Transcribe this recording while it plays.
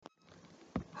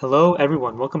Hello,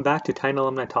 everyone. Welcome back to Titan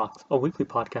Alumni Talks, a weekly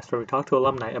podcast where we talk to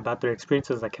alumni about their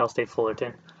experiences at Cal State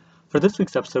Fullerton. For this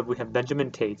week's episode, we have Benjamin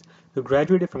Tate, who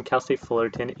graduated from Cal State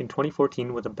Fullerton in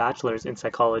 2014 with a bachelor's in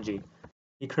psychology.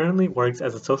 He currently works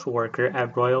as a social worker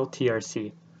at Royal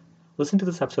TRC. Listen to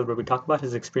this episode where we talk about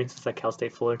his experiences at Cal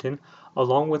State Fullerton,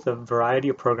 along with a variety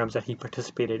of programs that he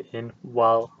participated in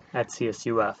while at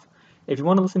CSUF. If you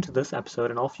want to listen to this episode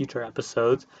and all future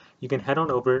episodes, you can head on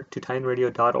over to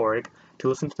titanradio.org to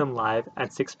listen to them live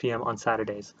at 6 p.m. on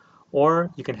Saturdays.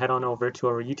 Or you can head on over to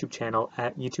our YouTube channel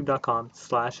at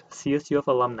youtube.com/CSUF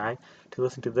alumni to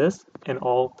listen to this and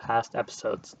all past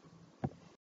episodes.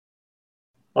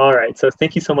 All right, so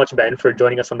thank you so much, Ben, for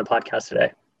joining us on the podcast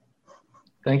today.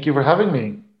 Thank you for having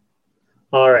me.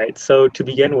 All right, so to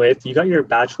begin with, you got your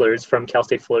bachelor's from Cal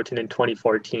State Fullerton in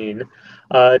 2014.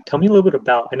 Tell me a little bit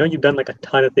about, I know you've done like a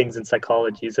ton of things in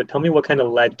psychology, so tell me what kind of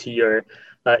led to your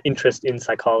interest in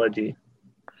psychology.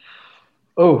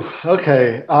 Oh,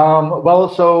 okay.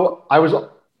 So I was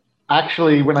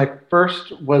actually, when I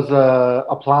first was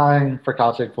applying for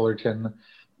Cal State Fullerton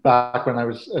back when I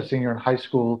was a senior in high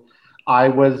school, I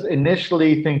was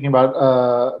initially thinking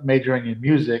about majoring in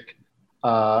music,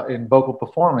 in vocal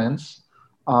performance.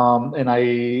 And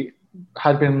I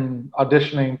had been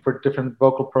auditioning for different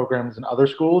vocal programs in other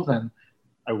schools, and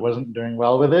I wasn't doing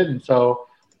well with it. And so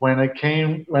when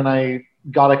I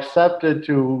got accepted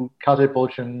to Cal State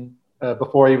Fullerton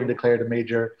before I even declared a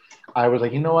major, I was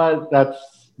like, you know what,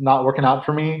 that's not working out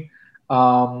for me.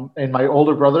 And my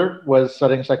older brother was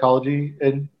studying psychology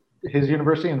in his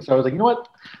university, and so I was like, you know what,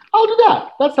 I'll do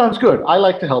that. That sounds good. I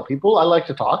like to help people. I like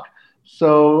to talk.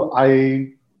 So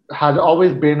I had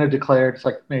always been a declared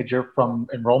psych major from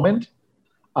enrollment,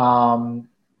 but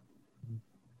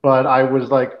I was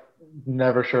like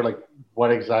never sure like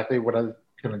what I was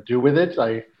going to do with it.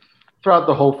 Throughout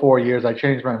the whole 4 years, I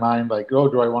changed my mind. Like, oh,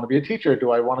 do I want to be a teacher?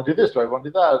 Do I want to do this? Do I want to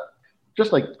do that?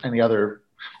 Just like any other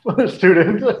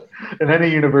student in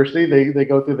any university, they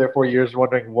go through their 4 years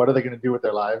wondering what are they going to do with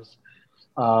their lives.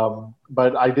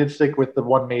 But I did stick with the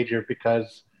one major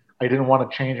because I didn't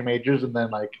want to change majors and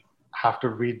then like have to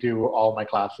redo all my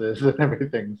classes and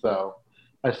everything. So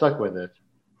I stuck with it.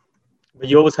 But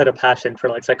you always had a passion for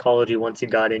like psychology once you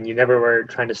got in. You never were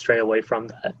trying to stray away from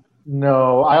that.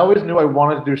 No, I always knew I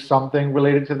wanted to do something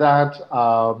related to that.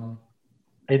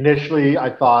 Initially, I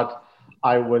thought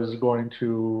I was going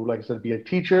to, like I said, be a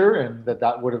teacher, and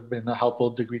that would have been a helpful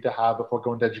degree to have before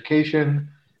going to education.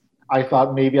 I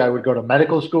thought maybe I would go to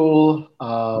medical school.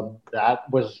 That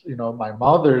was, my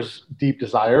mother's deep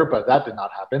desire, but that did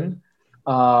not happen.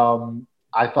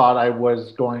 I thought I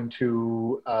was going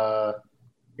to,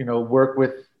 work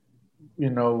with,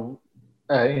 in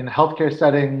healthcare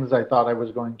settings. I thought I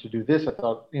was going to do this. I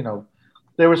thought,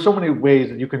 there were so many ways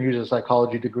that you can use a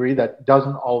psychology degree that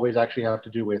doesn't always actually have to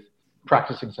do with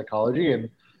practicing psychology. And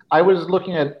I was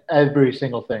looking at every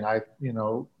single thing.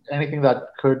 Anything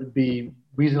that could be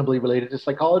reasonably related to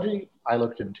psychology, I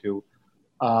looked into.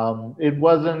 It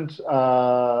wasn't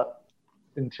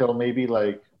until maybe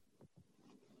like,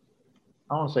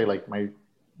 I want to say like my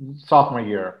sophomore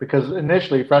year, because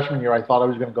initially freshman year, I thought I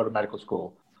was going to go to medical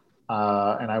school.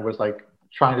 And I was like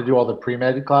trying to do all the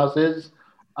pre-med classes.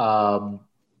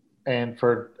 And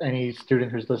for any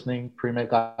student who's listening, pre-med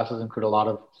classes include a lot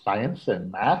of science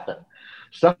and math and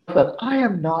stuff that I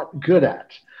am not good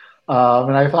at.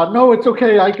 And I thought, no, it's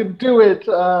okay, I can do it.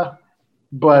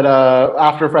 But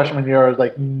after freshman year, I was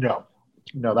like, no,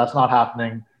 that's not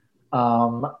happening.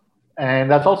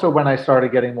 And that's also when I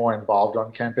started getting more involved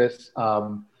on campus.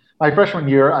 My freshman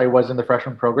year, I was in the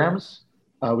freshman programs,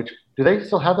 which, do they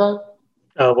still have that?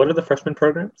 What are the freshman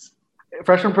programs?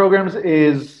 Freshman programs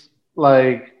is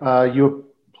like you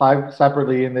apply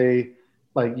separately, and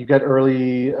you get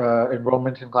early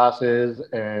enrollment in classes,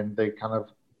 and they kind of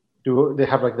they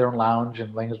have like their own lounge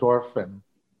in Langsdorff, and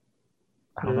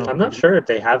I don't know. I'm not sure if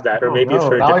they have that, or maybe it's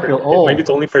for now different. I feel old. Maybe it's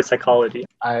only for psychology.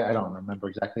 I don't remember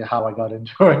exactly how I got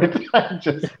into it.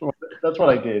 That's what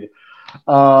I did.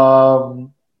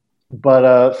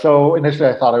 But so initially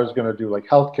I thought I was going to do like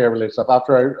healthcare related stuff.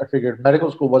 After I figured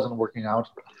medical school wasn't working out,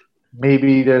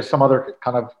 maybe there's some other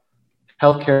kind of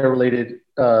healthcare related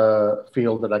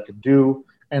field that I could do.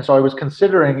 And so I was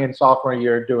considering in sophomore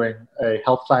year doing a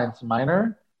health science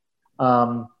minor.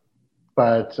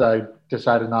 But I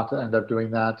decided not to end up doing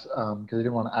that because I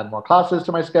didn't want to add more classes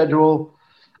to my schedule.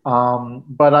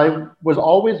 But I was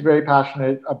always very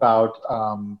passionate about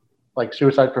like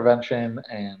suicide prevention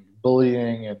and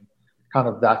bullying and kind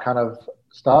of that kind of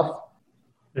stuff.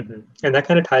 Mm-hmm. And that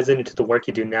kind of ties into the work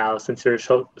you do now, since you're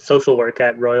social work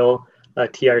at Royal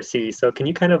TRC. So can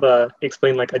you kind of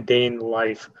explain like a day in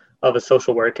life of a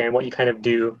social worker and what you kind of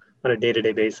do on a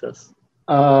day-to-day basis.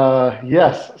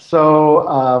 Yes.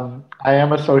 So I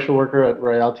am a social worker at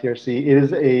Royale TRC. It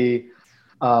is a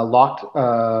locked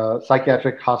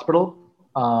psychiatric hospital,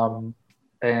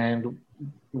 and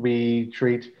we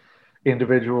treat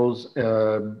individuals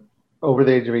over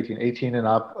the age of 18 and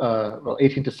up,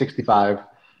 18 to 65,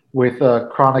 with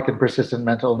chronic and persistent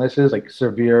mental illnesses like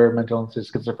severe mental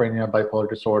illnesses, schizophrenia, bipolar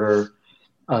disorder.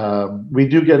 We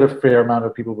do get a fair amount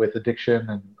of people with addiction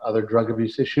and other drug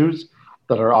abuse issues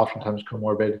that are oftentimes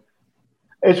comorbid.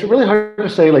 It's really hard to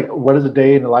say like what is a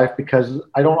day in the life because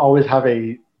I don't always have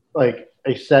a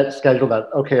set schedule that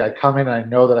okay, I come in and I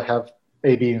know that I have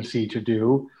A, B, and C to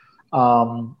do.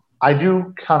 I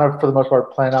do kind of, for the most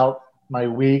part, plan out my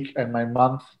week and my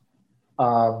month.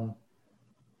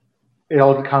 It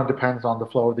all kind of depends on the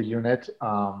flow of the unit.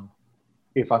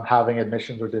 If I'm having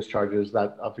admissions or discharges,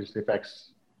 that obviously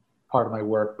affects part of my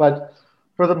work. But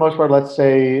for the most part, let's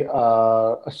say,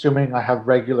 assuming I have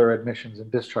regular admissions and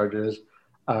discharges,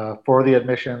 for the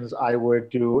admissions, I would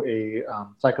do a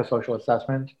psychosocial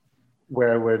assessment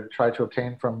where I would try to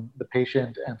obtain from the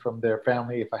patient and from their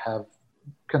family, if I have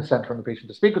consent from the patient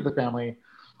to speak with the family,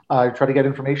 try to get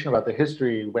information about the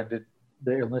history. When did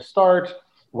the illness start?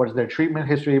 What has their treatment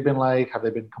history been like? Have they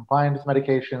been compliant with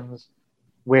medications?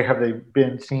 Where have they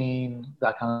been seen?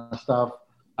 That kind of stuff.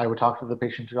 I would talk to the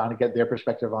patient to kind of get their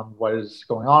perspective on what is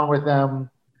going on with them.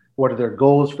 What are their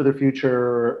goals for the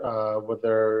future? What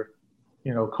their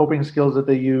coping skills that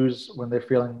they use when they're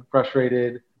feeling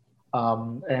frustrated.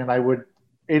 And I would,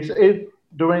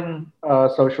 doing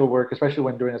social work, especially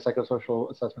when doing a psychosocial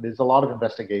assessment, is a lot of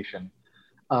investigation.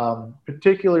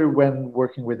 Particularly when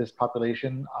working with this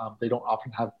population, they don't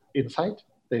often have insight.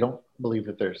 They don't believe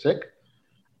that they're sick.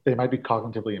 They might be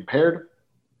cognitively impaired.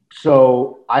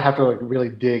 So I have to really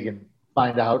dig and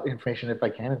find out information if I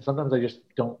can. And sometimes I just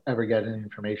don't ever get any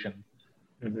information.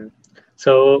 Mm-hmm.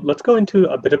 So let's go into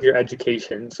a bit of your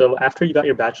education. So after you got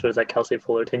your bachelor's at Cal State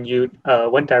Fullerton, you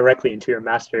went directly into your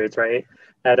master's, right,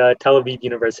 at Tel Aviv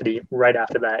University right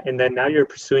after that. And then now you're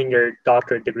pursuing your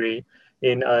doctorate degree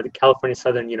in the California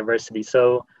Southern University.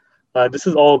 So this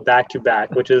is all back to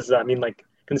back, which is,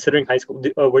 considering high school,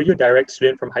 were you a direct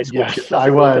student from high school? Yes, I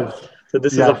was. So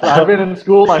this is I've been in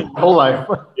school my whole life.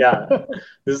 Yeah,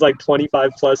 this is like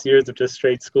 25 plus years of just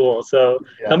straight school. So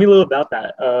tell me a little about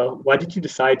that. Why did you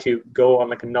decide to go on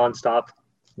like a nonstop,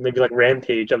 maybe like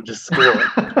rampage of just school?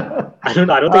 I don't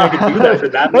know. I don't think I could do that for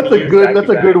that many years. That's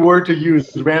a good word to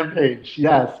use, rampage.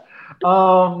 Yes.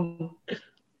 I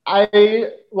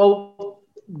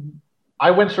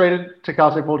went straight to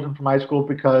Cal State Fullerton from high school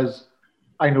because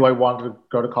I knew I wanted to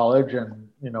go to college, and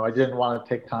I didn't want to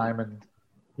take time and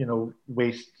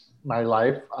waste my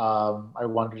life. I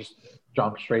wanted to just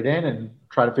jump straight in and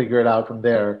try to figure it out from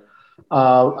there.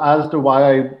 As to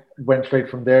why I went straight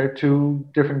from there to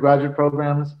different graduate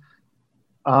programs,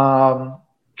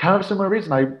 kind of a similar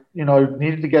reason. I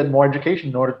needed to get more education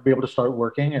in order to be able to start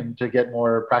working and to get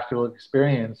more practical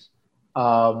experience.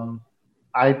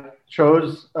 I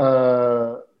chose,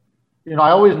 I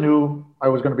always knew I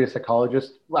was going to be a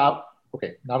psychologist. Well,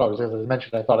 okay, not always. As I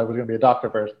mentioned, I thought I was going to be a doctor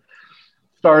first.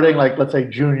 Starting let's say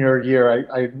junior year,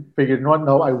 I figured,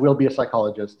 no, I will be a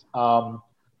psychologist.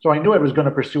 So I knew I was going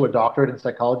to pursue a doctorate in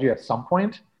psychology at some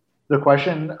point. The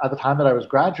question at the time that I was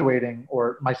graduating,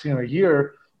 or my senior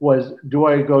year, was, do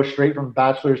I go straight from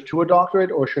bachelor's to a doctorate,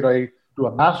 or should I do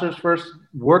a master's first,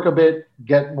 work a bit,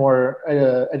 get more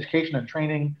education and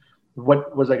training?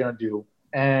 What was I going to do?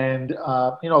 And,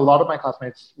 a lot of my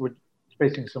classmates were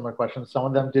facing similar questions. Some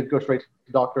of them did go straight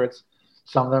to doctorates.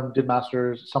 Some of them did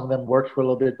masters. Some of them worked for a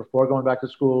little bit before going back to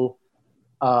school.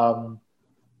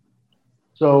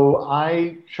 So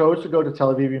I chose to go to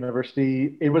Tel Aviv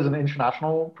University. It was an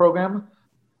international program.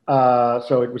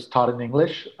 So it was taught in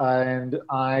English. And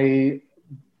I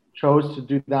chose to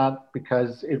do that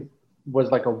because it was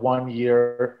like a 1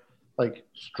 year,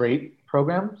 straight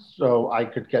program. So I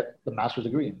could get the master's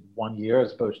degree in 1 year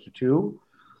as opposed to 2.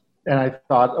 And I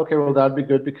thought, okay, well, that'd be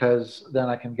good because then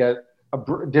I can get a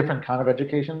different kind of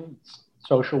education,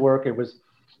 social work. It was,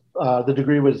 the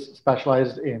degree was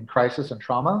specialized in crisis and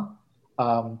trauma,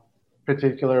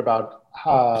 particular about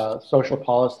social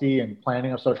policy and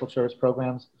planning of social service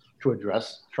programs to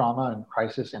address trauma and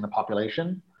crisis in the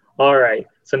population. All right.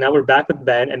 So now we're back with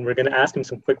Ben, and we're going to ask him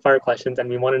some quick fire questions, and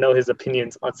we want to know his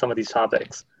opinions on some of these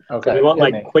topics. Okay. So we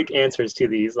want quick answers to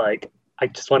these. I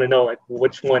just want to know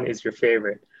which one is your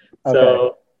favorite. Okay.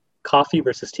 So coffee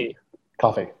versus tea?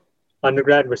 Coffee.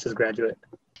 Undergrad versus graduate?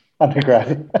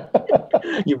 undergrad.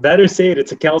 You better say it.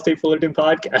 It's a Cal State Fullerton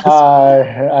podcast.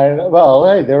 Well,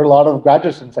 hey, there were a lot of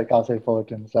graduate students at Cal State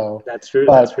Fullerton, so. That's true.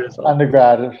 That's true But as well.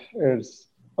 undergrad is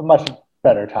a much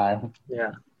better time.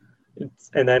 Yeah.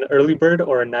 And then early bird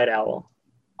or a night owl?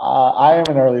 I am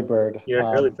an early bird. You're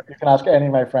an early You bird. can ask any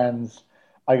of my friends.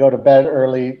 I go to bed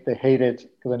early. They hate it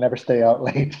because I never stay out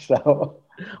late. So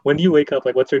When do you wake up?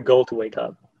 Like, what's your goal to wake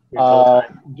up? Your goal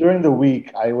time? during the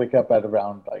week, I wake up at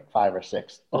around like 5 or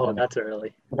 6, Oh, that's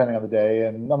early. depending on the day.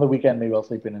 And on the weekend, maybe I'll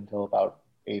sleep in until about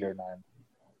 8 or 9.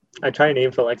 I try and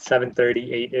aim for like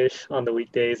 7:30, 8-ish on the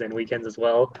weekdays and weekends as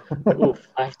well. But ooh,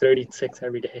 5:30, 6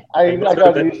 every day. I must go to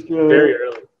got bed used to very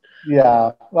early.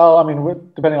 Yeah. Well, I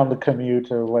mean, depending on the commute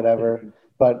or whatever.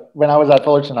 But when I was at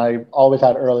Fullerton, I always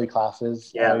had early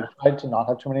classes. Yeah. I tried to not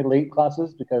have too many late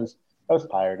classes because I was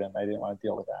tired and I didn't want to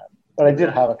deal with that. But I did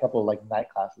have a couple of like night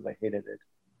classes. I hated it.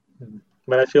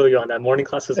 But I feel you on that. Morning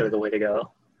classes are the way to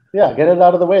go. Yeah, get it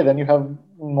out of the way. Then you have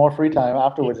more free time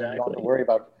afterwards, and you don't have to worry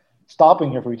about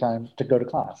stopping your free time to go to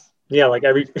class. Yeah, like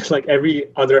every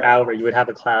other hour you would have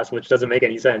a class, which doesn't make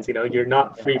any sense. You know, you're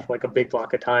not free for like a big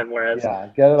block of time. Whereas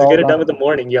get it done with the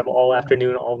morning, you have all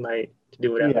afternoon, all night to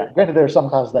do whatever. Yeah, granted, there are some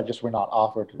classes that just were not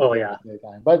offered. Oh yeah,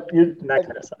 daytime, but that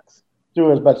kind of sucks.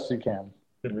 Do as best as you can.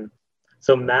 Mm-hmm.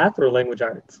 So math or language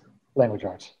arts? Language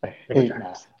arts. I hate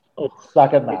math. Oh,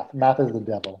 suck at math. Math is the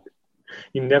devil.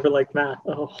 You never like math.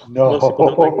 Oh, no. Most people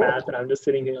don't like math, and I'm just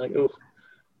sitting here like, oh,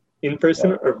 in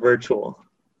person or virtual?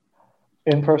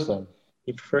 In person.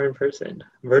 You prefer in person?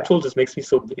 Virtual just makes me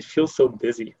it feels so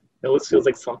busy. It always feels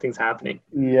like something's happening.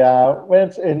 Yeah, when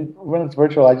it's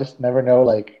virtual, I just never know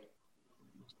like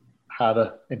how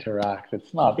to interact.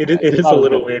 It's not. It is a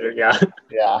little weirder, yeah.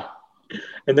 Yeah.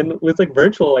 And then with like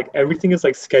virtual, like everything is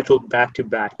like scheduled back to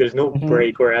back. There's no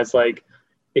break. Whereas like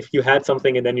if you had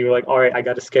something and then you were like, all right, I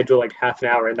got to schedule like half an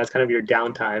hour, and that's kind of your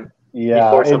downtime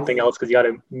before something else because you got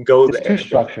to go there. It's too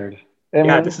structured.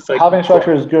 This is like having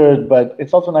structure is good, but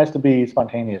it's also nice to be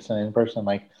spontaneous and in person.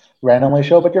 Like randomly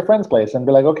show up at your friend's place and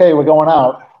be like, okay, we're going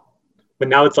out. But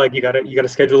now it's like you gotta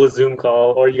schedule a Zoom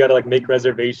call, or you gotta like make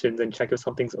reservations and check if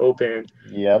something's open.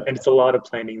 Yep. And it's a lot of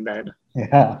planning then.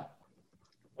 Yeah.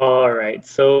 All right,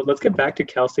 so let's get back to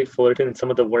Cal State Fullerton and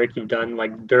some of the work you've done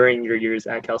like during your years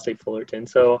at Cal State Fullerton.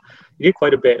 So you did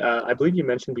quite a bit. I believe you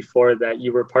mentioned before that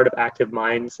you were part of Active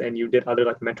Minds and you did other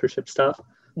like mentorship stuff.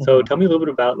 So tell me a little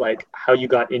bit about like how you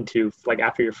got into like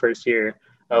after your first year,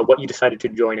 what you decided to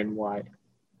join and why.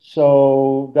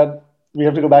 So that we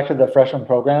have to go back to the freshman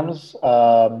programs.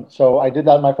 So I did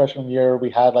that my freshman year. We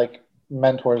had like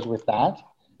mentors with that.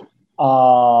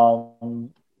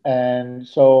 And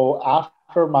so after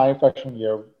my freshman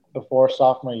year, before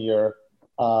sophomore year,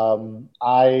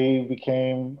 I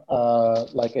became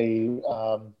like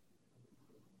a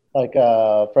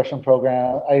freshman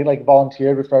program. I like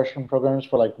volunteered with freshman programs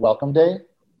for like Welcome Day,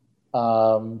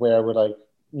 where I would like,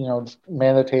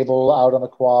 man the table out on the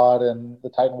quad and the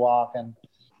Titan Walk. And,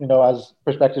 as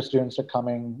prospective students are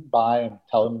coming by and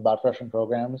tell them about freshman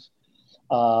programs.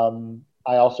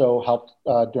 I also helped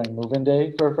during move-in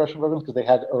day for freshman programs because they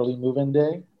had early move-in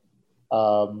day.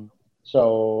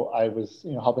 So I was,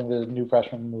 helping the new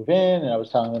freshmen move in, and I was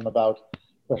telling them about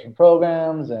freshman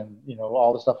programs and,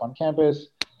 all the stuff on campus.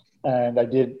 And I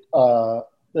did,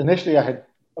 initially I had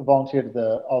volunteered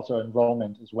also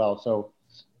enrollment as well. So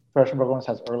freshman programs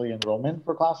has early enrollment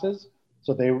for classes.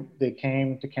 So they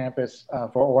came to campus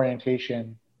for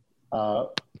orientation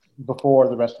before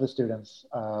the rest of the students.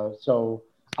 So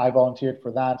I volunteered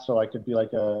for that so I could be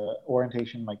like a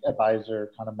orientation, like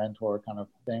advisor, kind of mentor kind of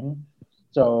thing.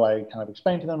 So I kind of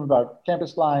explained to them about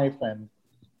campus life and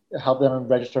help them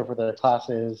register for their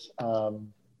classes,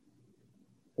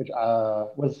 which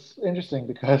was interesting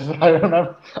because I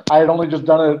remember I had only just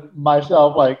done it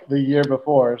myself like the year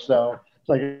before. So it's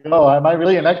like, oh, am I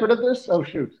really an expert at this? Oh,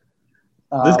 shoot.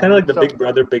 This is kind of like the big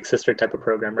brother, big sister type of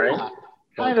program, right? Yeah,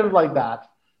 kind of like that.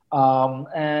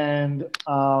 The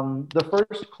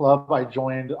first club I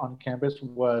joined on campus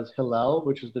was Hillel,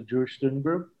 which is the Jewish student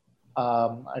group.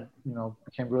 I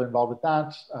became really involved with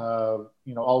that.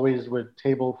 Always would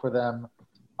table for them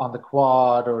on the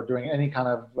quad or during any kind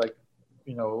of like,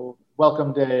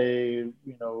 welcome day,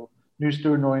 new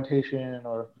student orientation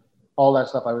or all that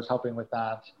stuff. I was helping with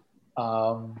that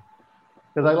because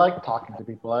I like talking to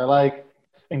people. I like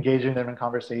engaging them in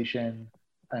conversation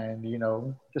and,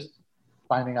 just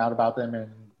finding out about them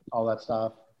and all that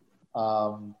stuff.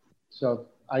 So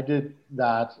I did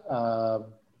that.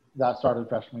 That started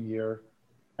freshman year.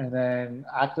 And then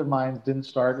Active Minds didn't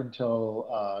start until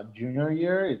junior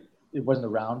year. It wasn't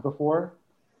around before.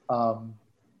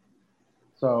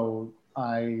 So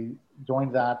I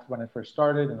joined that when it first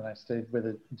started, and then I stayed with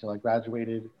it until I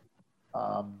graduated.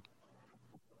 Um,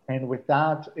 and with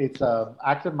that, it's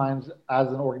Active Minds as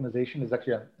an organization is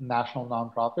actually a national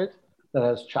nonprofit that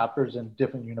has chapters in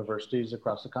different universities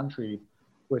across the country.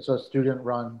 It's a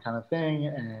student-run kind of thing,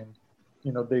 and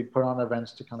they put on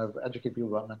events to kind of educate people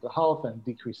about mental health and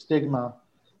decrease stigma.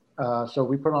 So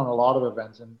we put on a lot of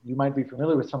events, and you might be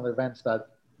familiar with some of the events that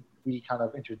we kind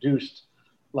of introduced,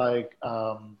 like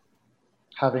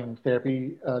having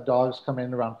therapy dogs come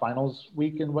in around finals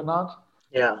week and whatnot.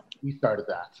 Yeah. We started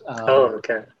that. Oh,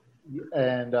 okay.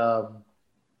 And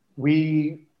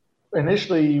we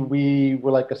initially we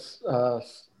were like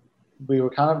we were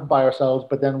kind of by ourselves,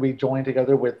 but then we joined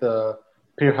together with the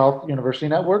Peer Health University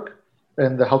Network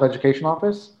and the Health Education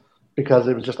Office because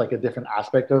it was just like a different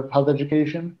aspect of health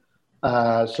education.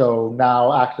 So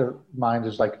now Active Minds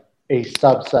is like a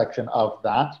subsection of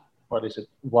that, or at least it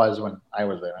was when I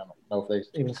was there. I don't know if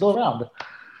they even still around.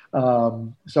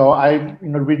 So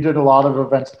we did a lot of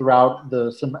events throughout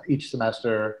each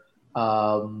semester,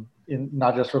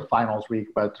 not just for finals week,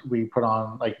 but we put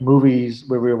on like movies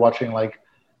where we were watching like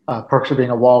Perks of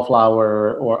Being a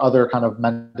Wallflower or other kind of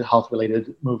mental health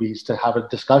related movies to have a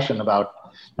discussion about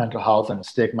mental health and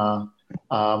stigma.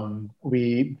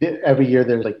 Every year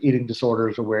there's like Eating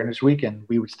Disorders Awareness Week, and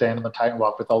we would stand on the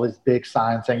Titanwalk with all these big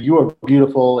signs saying "You are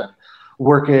beautiful" and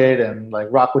 "Work it" and like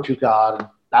 "Rock what you got." And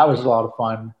that was a lot of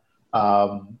fun.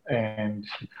 And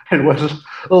it was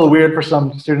a little weird for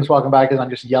some students walking by because I'm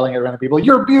just yelling at random people,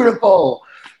 "You're beautiful!"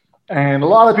 And a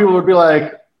lot of people would be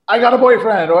like, "I got a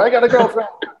boyfriend" or "I got a girlfriend,"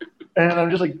 and I'm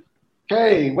just like,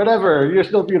 "Okay, whatever. You're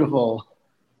still beautiful."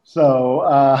 So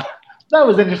that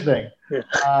was interesting.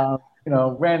 Yeah.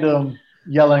 Random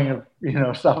yelling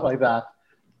of stuff like that.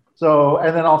 So,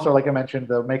 and then also, like I mentioned,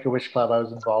 the Make-A-Wish Club I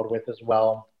was involved with as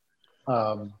well.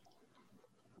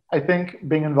 I think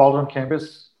being involved on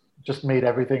campus just made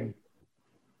everything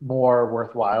more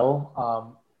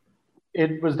worthwhile.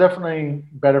 It was definitely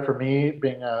better for me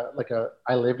being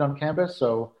I lived on campus,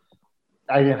 so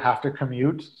I didn't have to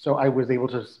commute. So I was able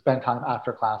to spend time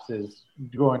after classes,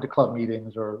 going to club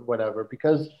meetings or whatever,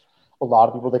 because a lot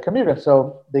of people they commute and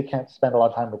so they can't spend a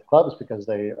lot of time with clubs because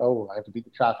I have to beat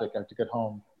the traffic, I have to get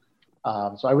home.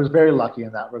 So I was very lucky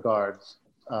in that regards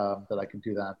that I could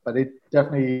do that. But it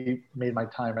definitely made my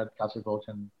time at Cal State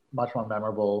Fullerton much more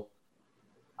memorable.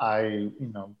 I,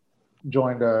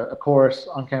 joined a course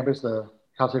on campus, the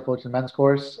Cal State Fullerton Men's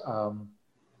Course,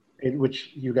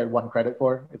 which you get 1 credit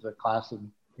for. It's a class and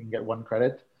you can get 1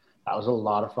 credit. That was a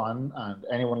lot of fun, and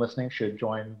anyone listening should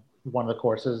join one of the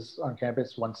courses on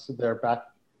campus once they're back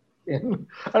in.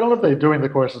 I don't know if they're doing the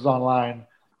courses online,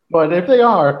 but if they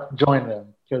are, join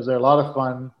them because they're a lot of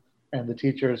fun. And the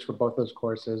teachers for both those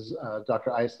courses,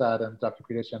 Dr. Eistad and Dr.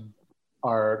 Peterson,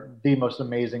 are the most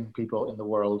amazing people in the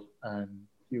world, and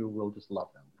you will just love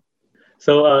them.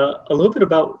 So a little bit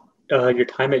about your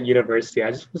time at university.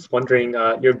 I just was wondering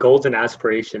your goals and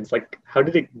aspirations. Like, how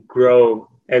did it grow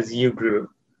as you grew?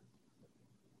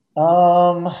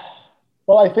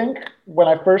 Well, I think when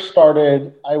I first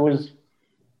started, I was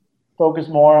focused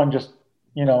more on just,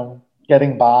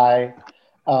 getting by.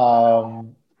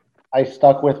 Um, I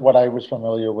stuck with what I was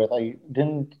familiar with. I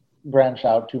didn't branch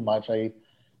out too much. I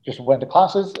just went to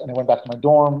classes and I went back to my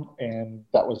dorm, and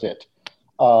that was it.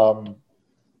 Um,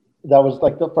 that was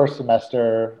like the first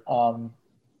semester.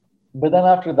 But then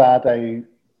after that,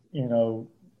 you know,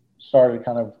 started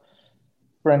kind of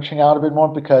branching out a bit more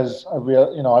because I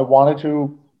wanted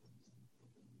to,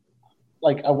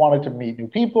 I wanted to meet new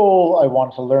people. I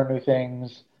wanted to learn new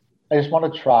things. I just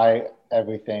want to try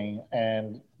everything.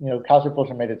 And, Cal State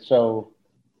Fullerton made it so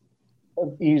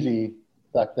easy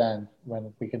back then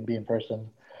when we could be in person,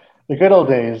 the good old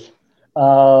days.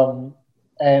 Um,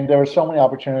 and there were so many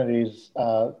opportunities.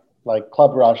 Like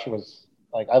Club Rush was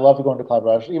like, I love to go into Club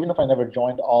Rush. Even if I never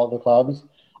joined all the clubs,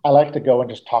 I like to go and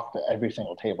just talk to every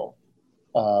single table,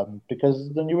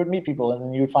 because then you would meet people and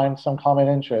then you would find some common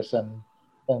interests, and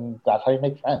that's how you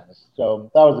make friends.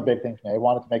 So that was a big thing for me. I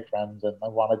wanted to make friends and I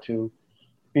wanted to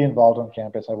be involved on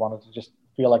campus. I wanted to just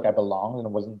feel like I belonged and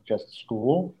it wasn't just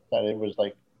school, that it was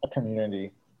like a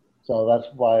community. So that's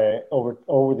why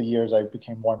over the years I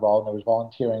became more involved, and I was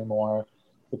volunteering more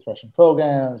with freshman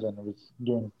programs, and I was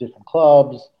doing different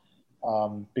clubs,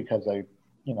 because I,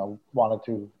 wanted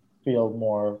to feel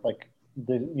more like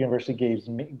the university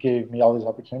gave me all these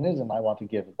opportunities, and I want to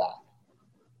give it back.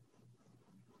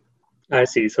 I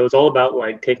see. So it's all about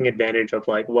like taking advantage of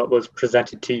like what was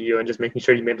presented to you and just making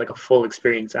sure you made like a full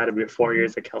experience out of your 4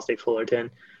 years at Cal State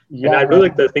Fullerton. And I Yeah, really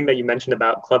like man. the thing that you mentioned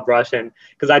about Club Rush, and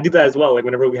because I do that as well. Like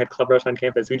whenever we had Club Rush on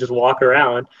campus, we just walk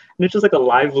around and it's just like a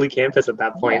lively campus at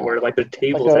that point Yeah. where like there's It's like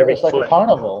tables every it's like a foot.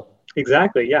 carnival,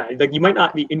 Exactly. Yeah. Like you might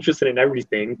not be interested in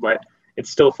everything, but it's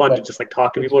still fun to but just like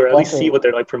talk to it's people or at fun least see to, what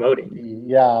they're like promoting.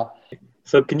 yeah.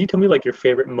 So can you tell me like your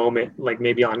favorite moment, like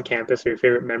maybe on campus or your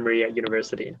favorite memory at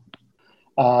university?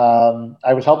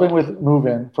 I was helping with move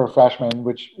in for freshmen,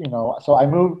 which, so I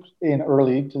moved in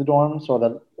early to the dorm so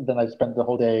that then I spent the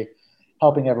whole day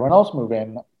helping everyone else move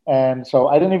in. And so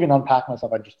I didn't even unpack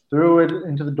myself. I just threw it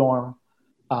into the dorm.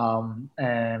 And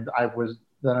then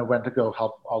I went to go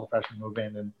help all the freshmen move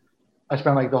in. And I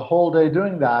spent like the whole day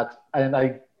doing that. And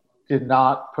I did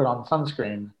not put on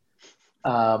sunscreen.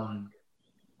 Um,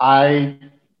 I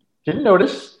didn't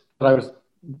notice that I was,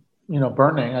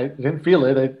 burning. I didn't feel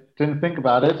it. I didn't think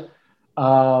about it.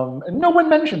 And no one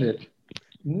mentioned it.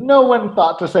 No one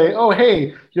thought to say, "Oh,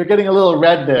 hey, you're getting a little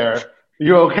red there. Are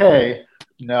you okay?"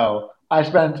 No. I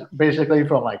spent basically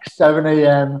from like 7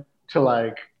 a.m. to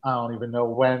like, I don't even know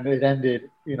when it ended,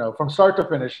 from start to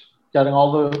finish, getting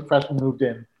all the freshmen moved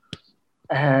in.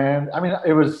 And I mean,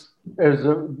 it was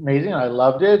amazing. I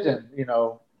loved it. And,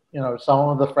 some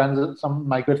of the friends, some of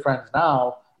my good friends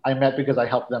now, I met because I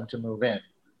helped them to move in.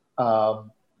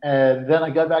 Um, and then I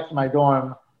got back to my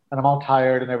dorm and I'm all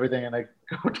tired and everything. And I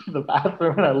go to the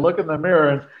bathroom and I look in the mirror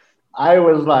and I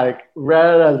was like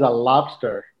red as a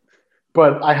lobster.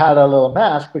 But I had a little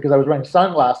mask because I was wearing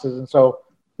sunglasses. And so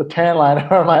the tan line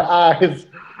around my eyes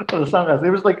of the sunglasses,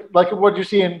 it was like what you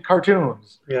see in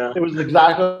cartoons. Yeah. It was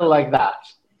exactly like that.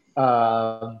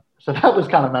 So that was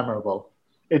kind of memorable.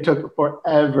 It took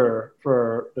forever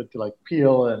for it to like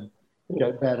peel and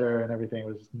get better and everything. It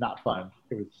was not fun.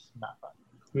 It was not fun.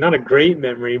 Not a great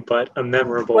memory, but a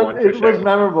memorable But one for it was sure.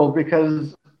 memorable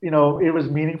because, it was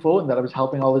meaningful and that I was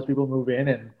helping all these people move in.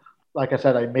 And like I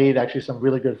said, I made actually some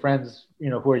really good friends,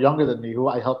 who are younger than me, who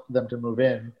I helped them to move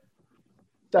in.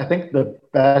 I think the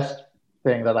best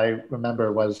thing that I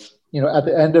remember was, at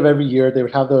the end of every year, they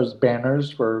would have those banners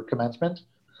for commencement.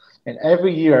 And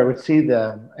every year I would see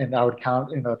them and I would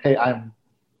count, okay, I'm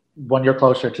 1 year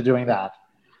closer to doing that.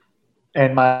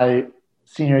 And my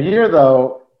senior year,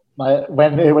 though,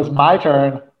 when it was my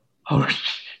turn, oh,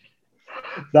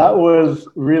 that was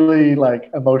really like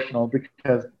emotional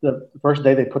because the first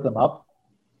day they put them up,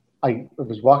 I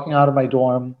was walking out of my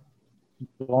dorm,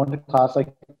 going to class,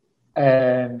 like,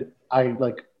 and I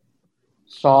like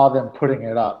saw them putting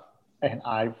it up, and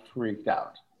I freaked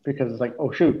out because it's like,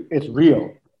 oh shoot, it's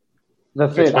real.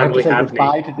 That's It's it. I have to finally say happening.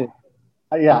 goodbye to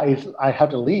this. Yeah, I have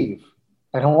to leave.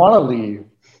 I don't want to leave,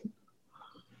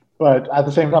 but at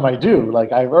the same time, I do.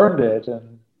 Like I've earned it,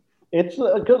 and it's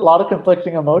a good lot of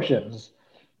conflicting emotions,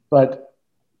 but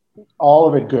all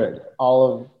of it good.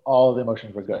 All of the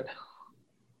emotions were good.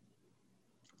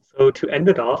 So to end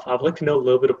it off, I'd like to know a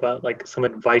little bit about like some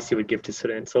advice you would give to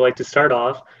students. So like to start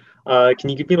off, can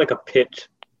you give me like a pitch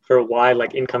for why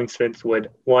like incoming students would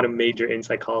want to major in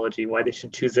psychology, why they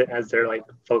should choose it as their like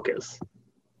focus?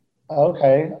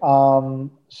 Okay.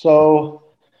 So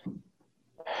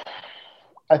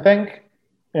I think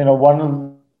one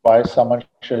of why someone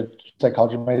should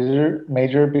psychology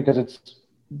major because it's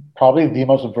probably the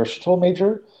most versatile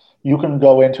major. You can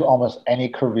go into almost any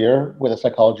career with a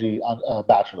psychology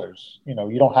bachelor's. You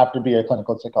don't have to be a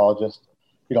clinical psychologist.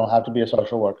 You don't have to be a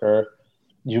social worker.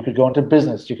 You could go into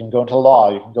business. You can go into law.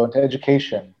 You can go into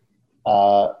education.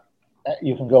 Uh,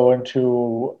 you can go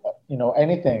into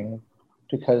anything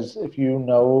because if you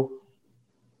know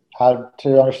how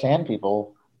to understand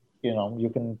people, you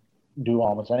can do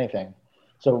almost anything.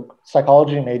 So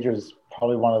psychology major is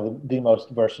probably one of the most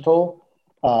versatile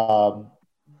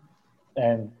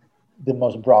and the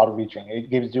most broad reaching. It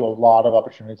gives you a lot of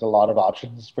opportunities, a lot of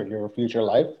options for your future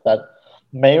life that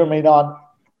may or may not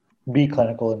be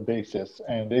clinical in basis.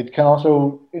 And it can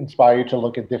also inspire you to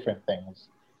look at different things.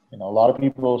 A lot of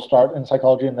people start in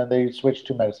psychology and then they switch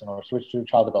to medicine or switch to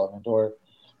child development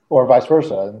or vice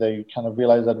versa. And they kind of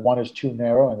realize that one is too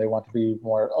narrow and they want to be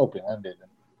more open ended.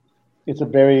 It's a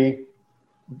very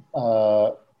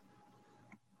uh,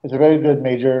 it's a very good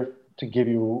major to give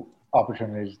you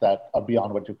opportunities that are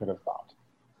beyond what you could have thought.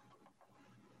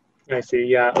 I see.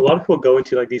 Yeah, a lot of people go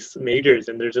into like these majors,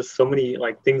 and there's just so many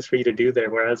like things for you to do there.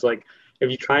 Whereas like if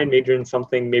you try and major in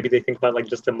something, maybe they think about like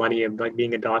just the money of like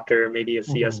being a doctor, or maybe a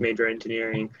CS Mm-hmm. major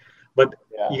engineering, but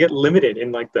Yeah. you get limited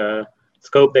in like the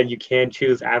scope that you can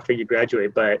choose after you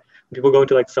graduate. But when people go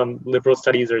into like some liberal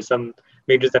studies or some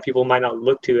majors that people might not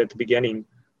look to at the beginning,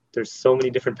 there's so many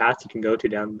different paths you can go to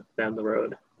down the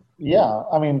road. Yeah,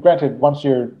 I mean, granted, once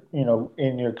you're,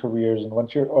 in your careers and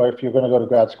or if you're going to go to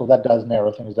grad school, that does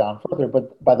narrow things down further.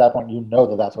 But by that point, you know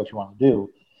that that's what you want to do.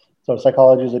 So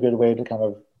psychology is a good way to kind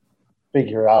of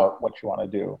figure out what you want to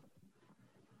do.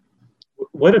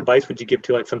 What advice would you give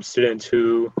to like some students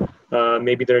who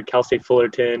maybe they're at Cal State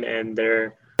Fullerton and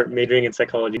they're majoring in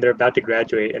psychology, they're about to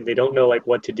graduate and they don't know like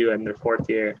what to do in their fourth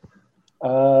year?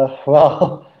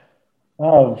 Well,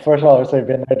 first of all, I would say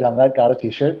been there, done that, got a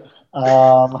t-shirt.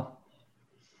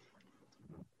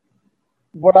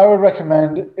 What I would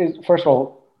recommend is, first of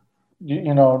all,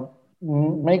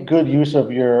 make good use of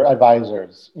your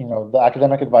advisors. The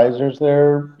academic advisors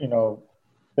there,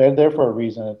 they're there for a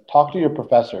reason. Talk to your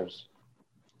professors.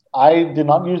 I did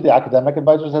not use the academic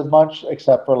advisors as much,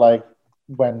 except for like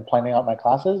when planning out my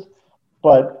classes.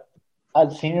 But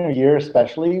at senior year,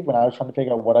 especially when I was trying to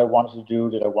figure out what I wanted to do,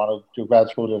 did I want to do grad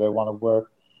school? Did I want to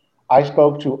work? I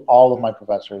spoke to all of my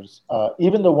professors,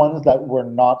 even the ones that were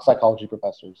not psychology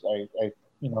professors.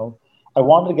 I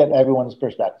wanted to get everyone's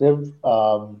perspective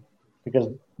because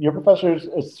your professors,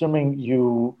 assuming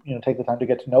you take the time to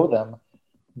get to know them,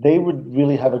 they would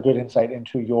really have a good insight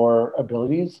into your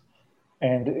abilities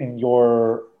and in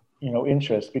your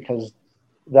interests, because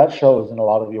that shows in a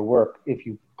lot of your work if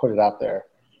you put it out there.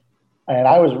 And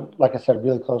I was, like I said,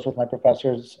 really close with my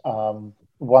professors.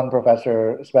 One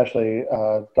professor, especially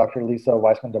Dr. Lisa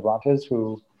Weissman Devrantes,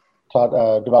 who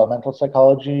taught developmental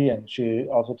psychology, and she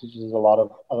also teaches a lot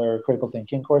of other critical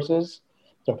thinking courses.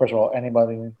 So first of all,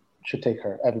 anybody should take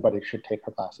her. Everybody should take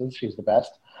her classes. She's the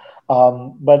best.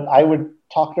 But I would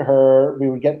talk to her. We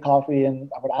would get coffee,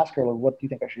 and I would ask her, well, "What do you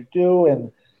think I should do?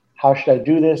 And how should I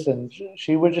do this?" And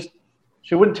she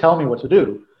wouldn't tell me what to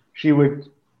do. She would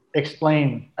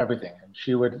explain everything, and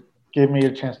she would give me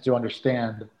a chance to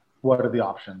understand what are the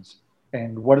options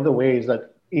and what are the ways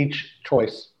that each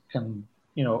choice can,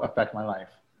 affect my life.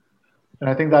 And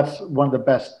I think that's one of the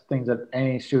best things that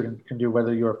any student can do,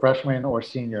 whether you're a freshman or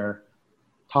senior.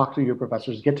 Talk to your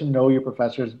professors, get to know your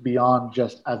professors beyond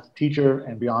just as a teacher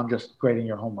and beyond just grading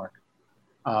your homework.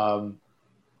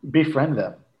 Befriend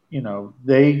them.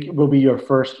 They will be your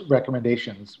first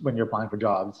recommendations when you're applying for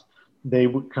jobs. They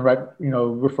can write,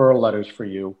 referral letters for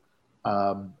you.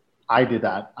 I did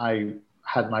that. I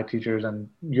had my teachers and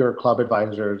your club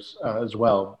advisors as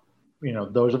well.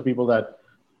 Those are the people that,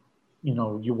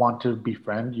 you want to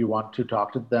befriend. You want to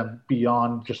talk to them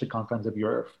beyond just the confines of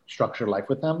your structured life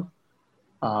with them,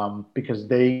 because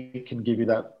they can give you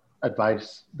that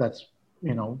advice that's,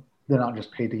 they're not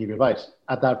just paid to give you advice.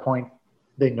 At that point,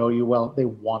 they know you well. They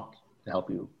want to help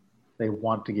you. They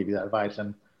want to give you that advice.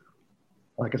 And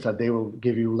like I said, they will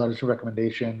give you letters of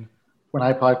recommendation. When I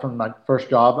applied for my first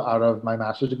job out of my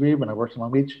master's degree, when I worked in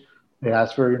Long Beach, they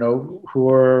asked for, who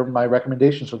are my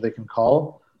recommendations so they can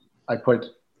call. I put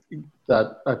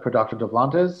Dr.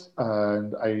 Devlantes,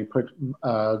 and I put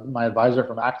my advisor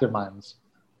from Active Minds,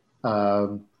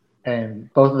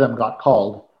 and both of them got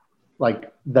called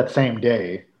like that same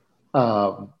day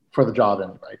for the job,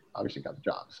 and I obviously got the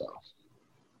job. So.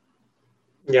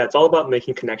 Yeah, it's all about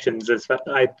making connections. It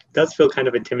does feel kind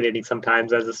of intimidating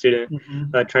sometimes as a student,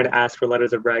 trying to ask for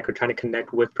letters of rec or trying to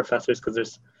connect with professors, because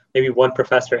there's maybe one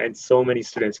professor and so many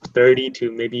students, 30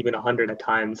 to maybe even 100 at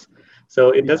times. So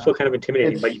it does feel kind of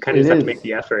intimidating, but you kind of just have to make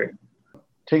the effort.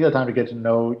 Take the time to get to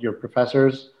know your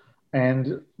professors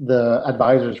and the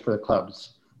advisors for the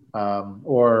clubs,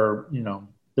 or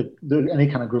any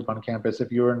kind of group on campus.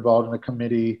 If you're involved in a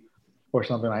committee or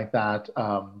something like that.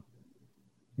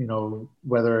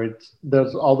 Whether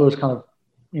there's all those kind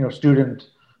of, student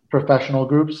professional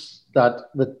groups that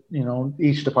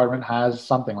each department has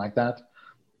something like that.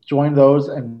 Join those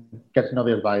and get to know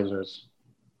the advisors.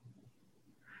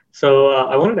 So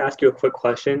I wanted to ask you a quick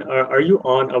question. Are you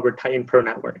on our Titan Pro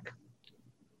network?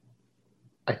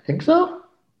 I think so.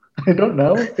 I don't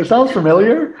know. It sounds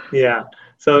familiar. Yeah.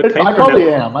 So I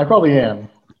probably am.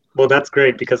 Well, that's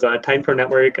great, because Titan Pro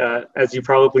Network, as you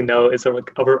probably know, is our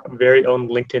very own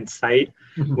LinkedIn site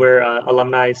where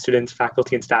alumni, students,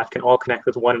 faculty, and staff can all connect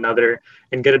with one another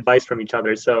and get advice from each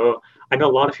other. So I know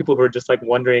a lot of people who are just like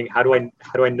wondering, how do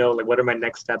I know, like, what are my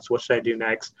next steps? What should I do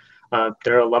next?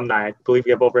 They're alumni. I believe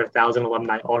we have over 1,000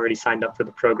 alumni already signed up for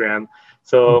the program.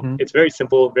 So it's very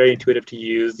simple, very intuitive to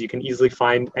use. You can easily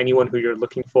find anyone who you're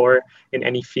looking for in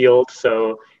any field.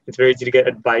 So it's very easy to get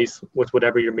advice with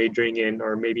whatever you're majoring in,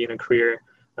 or maybe in a career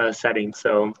setting.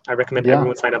 So I recommend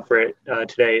everyone sign up for it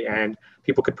today, and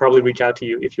people could probably reach out to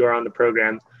you if you are on the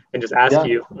program and just ask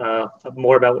you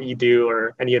more about what you do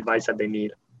or any advice that they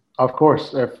need. Of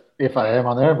course, if I am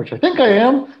on there, which I think I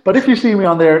am, but if you see me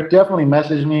on there, definitely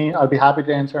message me. I'd be happy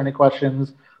to answer any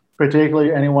questions,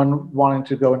 particularly anyone wanting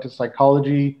to go into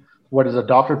psychology. what is a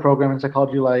doctorate program in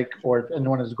psychology like, or if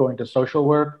anyone is going to social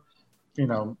work,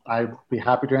 I'd be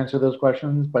happy to answer those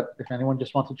questions. But if anyone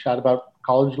just wants to chat about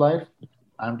college life,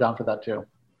 I'm down for that too.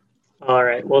 All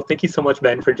right. Well, thank you so much,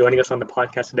 Ben, for joining us on the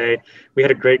podcast today. We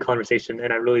had a great conversation,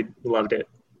 and I really loved it.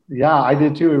 Yeah, I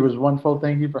did too. It was wonderful.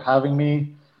 Thank you for having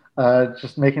me.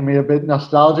 Just making me a bit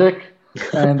nostalgic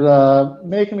and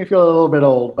making me feel a little bit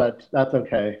old, but that's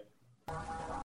okay.